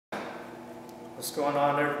What's going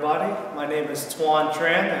on, everybody? My name is Tuan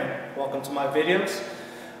Tran and welcome to my videos.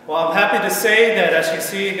 Well, I'm happy to say that, as you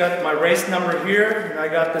see, I got my race number here and I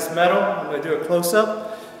got this medal. I'm going to do a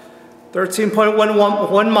close-up.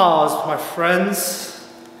 13.11 miles, my friends.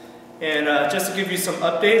 And just to give you some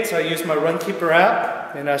updates, I used my Runkeeper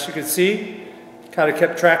app, and as you can see, kind of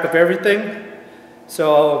kept track of everything.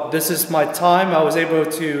 So this is my time. I was able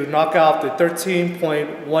to knock out the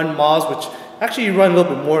 13.1 miles, which actually you run a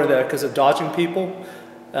little bit more of that because of dodging people.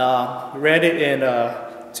 Ran it in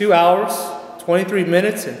 2 hours, 23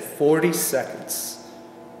 minutes, and 40 seconds.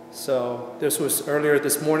 So this was earlier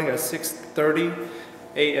this morning at 6:30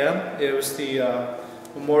 a.m. It was the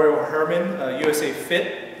Memorial Hermann USA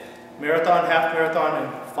Fit Marathon, half marathon,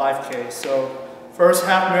 and 5K. So first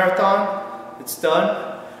half marathon, it's done.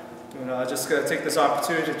 I just gotta take this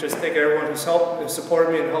opportunity to just thank everyone who's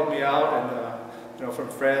supported me and helped me out, and from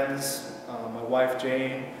friends, my wife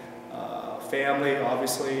Jane, family,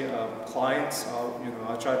 obviously, clients.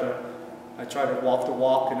 I try to walk the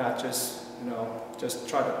walk and not just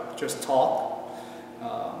just talk.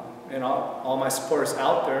 And all my supporters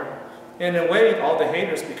out there, and in a way, all the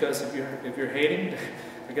haters, because if you're hating,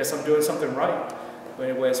 I guess I'm doing something right. But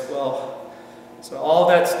anyways, well, so all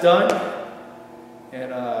that's done,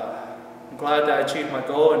 and I'm glad that I achieved my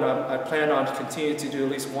goal, and I plan on continuing to do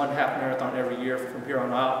at least one half marathon every year from here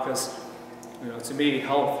on out, because to me,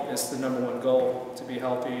 health is the #1 goal. To be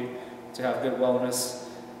healthy, to have good wellness,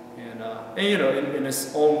 and in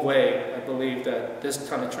its own way, I believe that this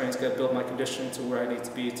kind of train's going to build my conditioning to where I need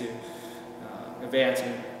to be to advance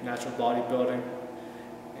in natural bodybuilding.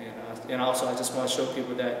 And also, I just want to show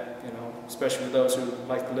people that, especially for those who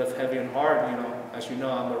like to lift heavy and hard, as you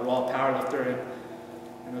know, I'm a raw powerlifter,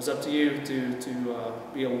 and it's up to you to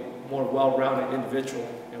be a more well-rounded individual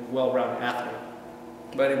and well-rounded athlete.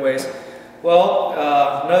 But anyways, well,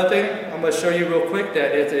 another thing I'm going to show you real quick,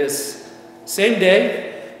 that it is same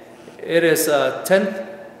day. It is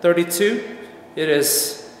 10:32. It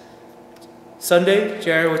is Sunday,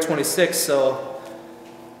 January 26th. So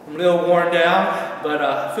I'm a little worn down, but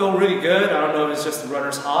I feel really good. I don't know if it's just the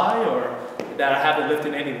runner's high or that I haven't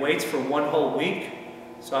lifted any weights for one whole week.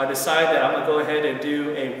 So I decided that I'm going to go ahead and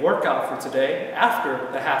do a workout for today after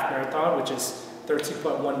the half marathon, which is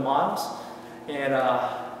 13.1 miles. And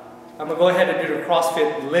I'm going to go ahead and do the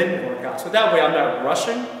CrossFit Lynne workout. So that way I'm not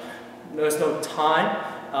rushing. There's no time.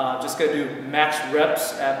 Just going to do max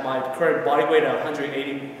reps at my current body weight at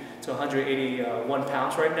 180 to 181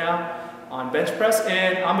 pounds right now on bench press.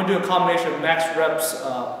 And I'm going to do a combination of max reps,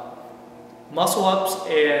 muscle ups,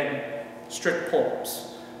 and strict pull-ups.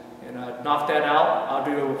 And knock that out. I'll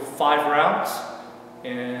do 5 rounds,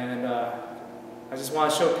 and I just want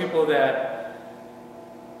to show people that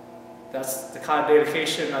that's the kind of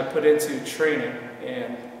dedication I put into training.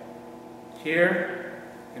 And here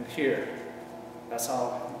and here, that's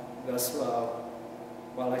what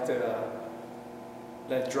I like to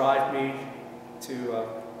let drive me to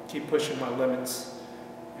keep pushing my limits.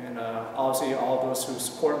 And obviously, all those who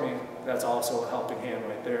support me, that's also a helping hand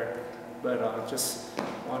right there. But just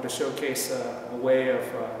wanted to showcase a way of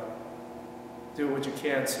do what you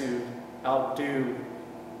can to outdo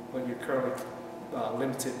what you're currently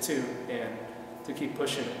limited to, and to keep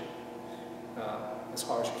pushing as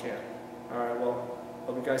hard as you can. Alright, well,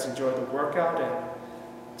 hope you guys enjoy the workout, and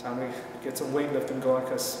time to get some weightlifting going,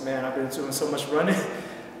 because man, I've been doing so much running,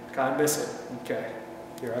 kinda miss it. Okay,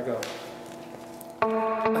 here I go.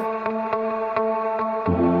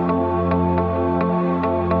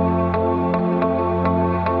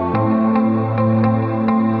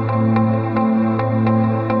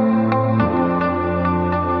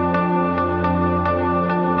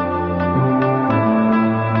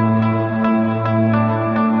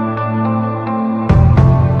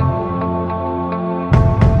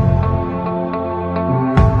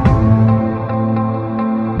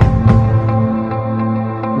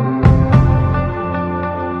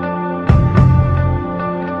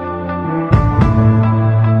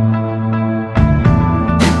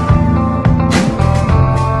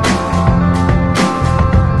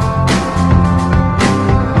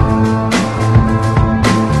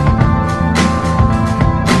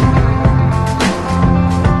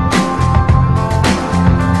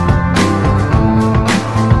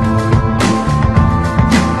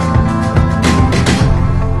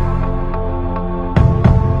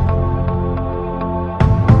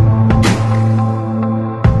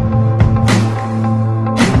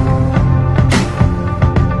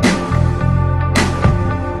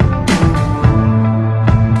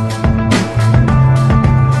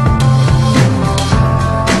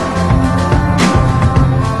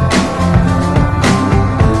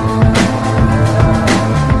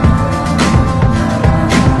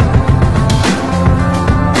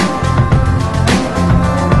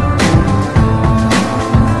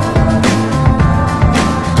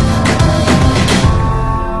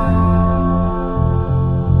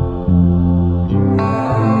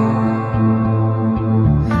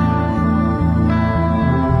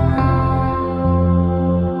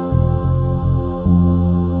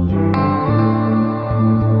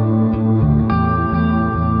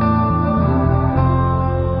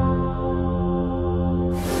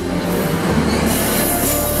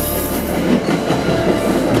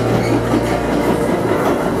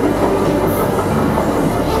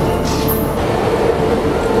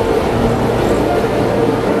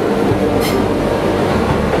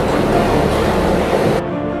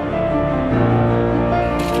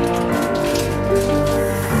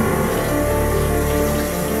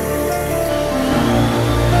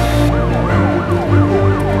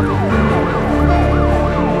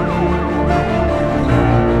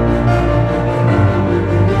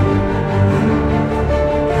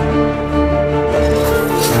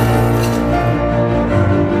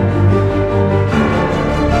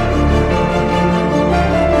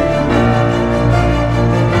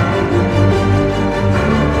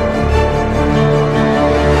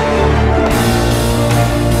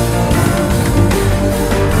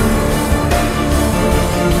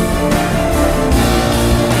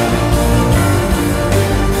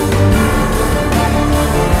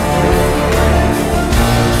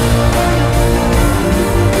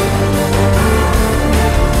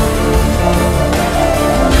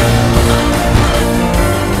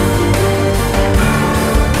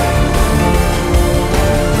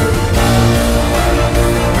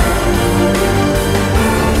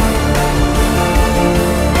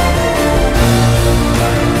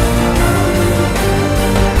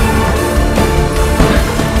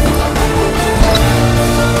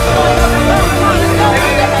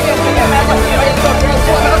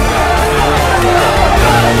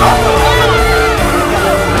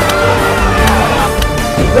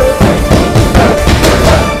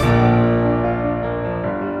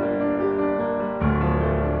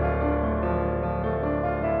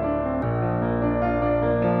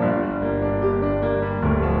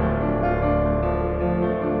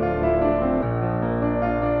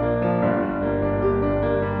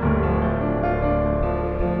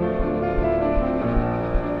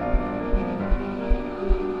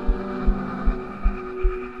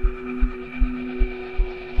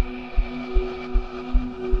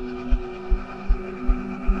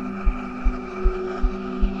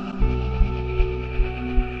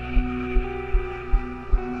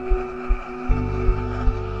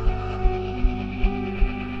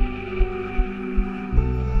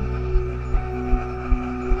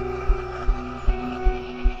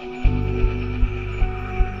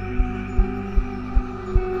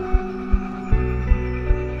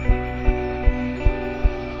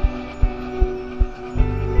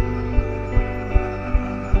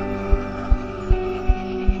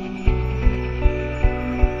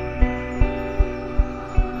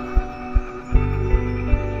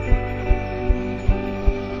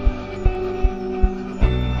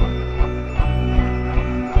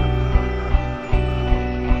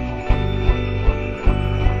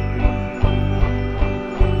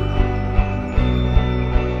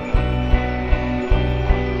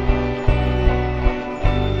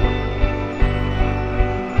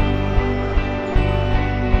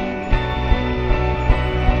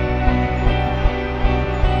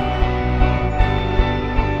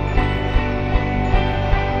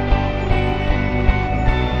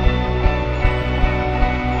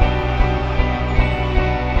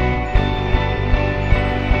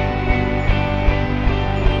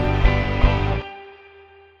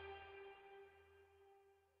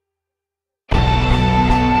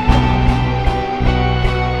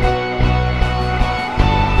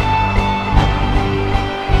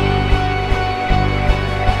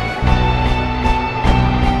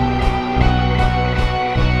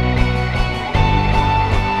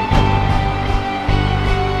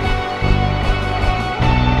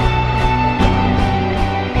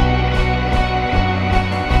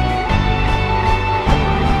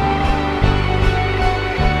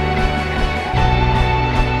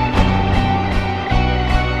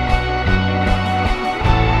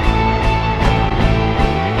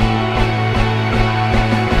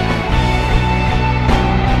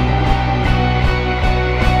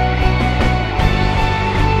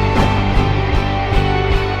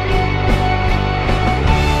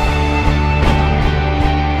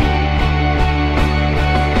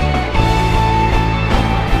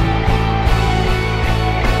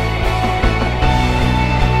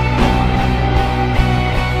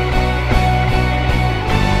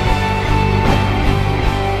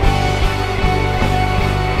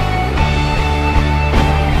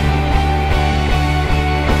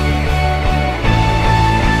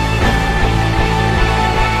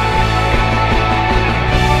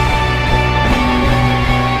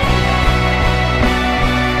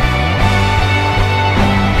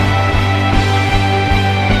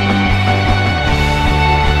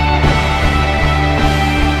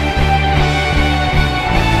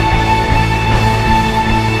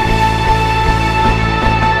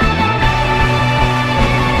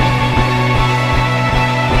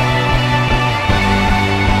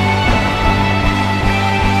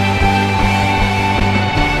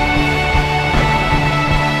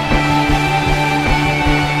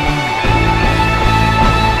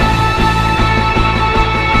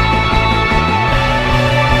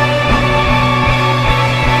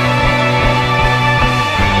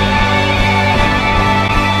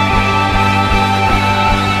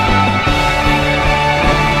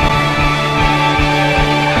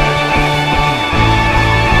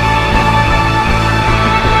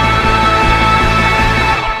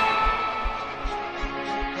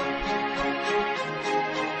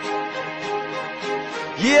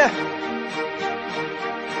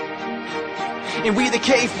 and we the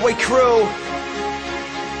Cave Boy crew.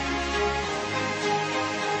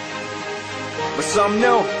 But some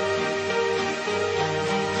know.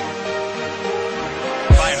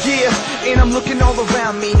 Yeah, and I'm looking all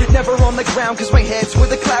around me, never on the ground, cause my head's where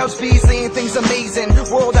the clouds be. Seeing things amazing,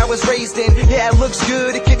 world I was raised in. Yeah, it looks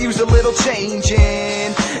good, it could use a little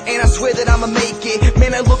changing. And I swear that I'ma make it.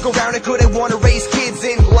 Man, I look around and couldn't wanna raise kids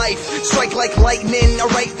in life. Strike like lightning,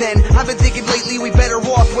 alright then. I've been thinking lately we better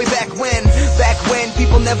off way back when. Back when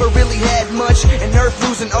people never really had much, and Earth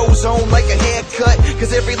losing ozone like a haircut.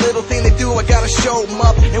 Cause every little thing they do I gotta show 'em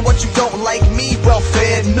up. And what you don't like me, well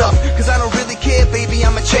fair enough. Cause I don't really care, baby,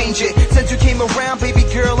 I'ma change it. Since you came around, baby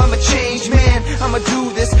girl, I'm a changed man. I'ma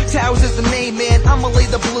do this, Towers is the main man. I'ma lay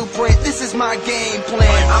the blueprint, this is my game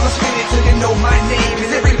plan. I'ma spin it till you know my name,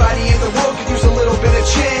 cause everybody in the world could use a little bit of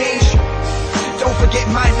change. Don't forget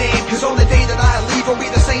my name, cause on the day that I leave I'll be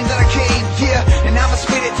the same that I came. Yeah, and I'ma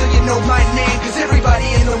spin it till you know my name, cause everybody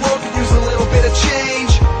in the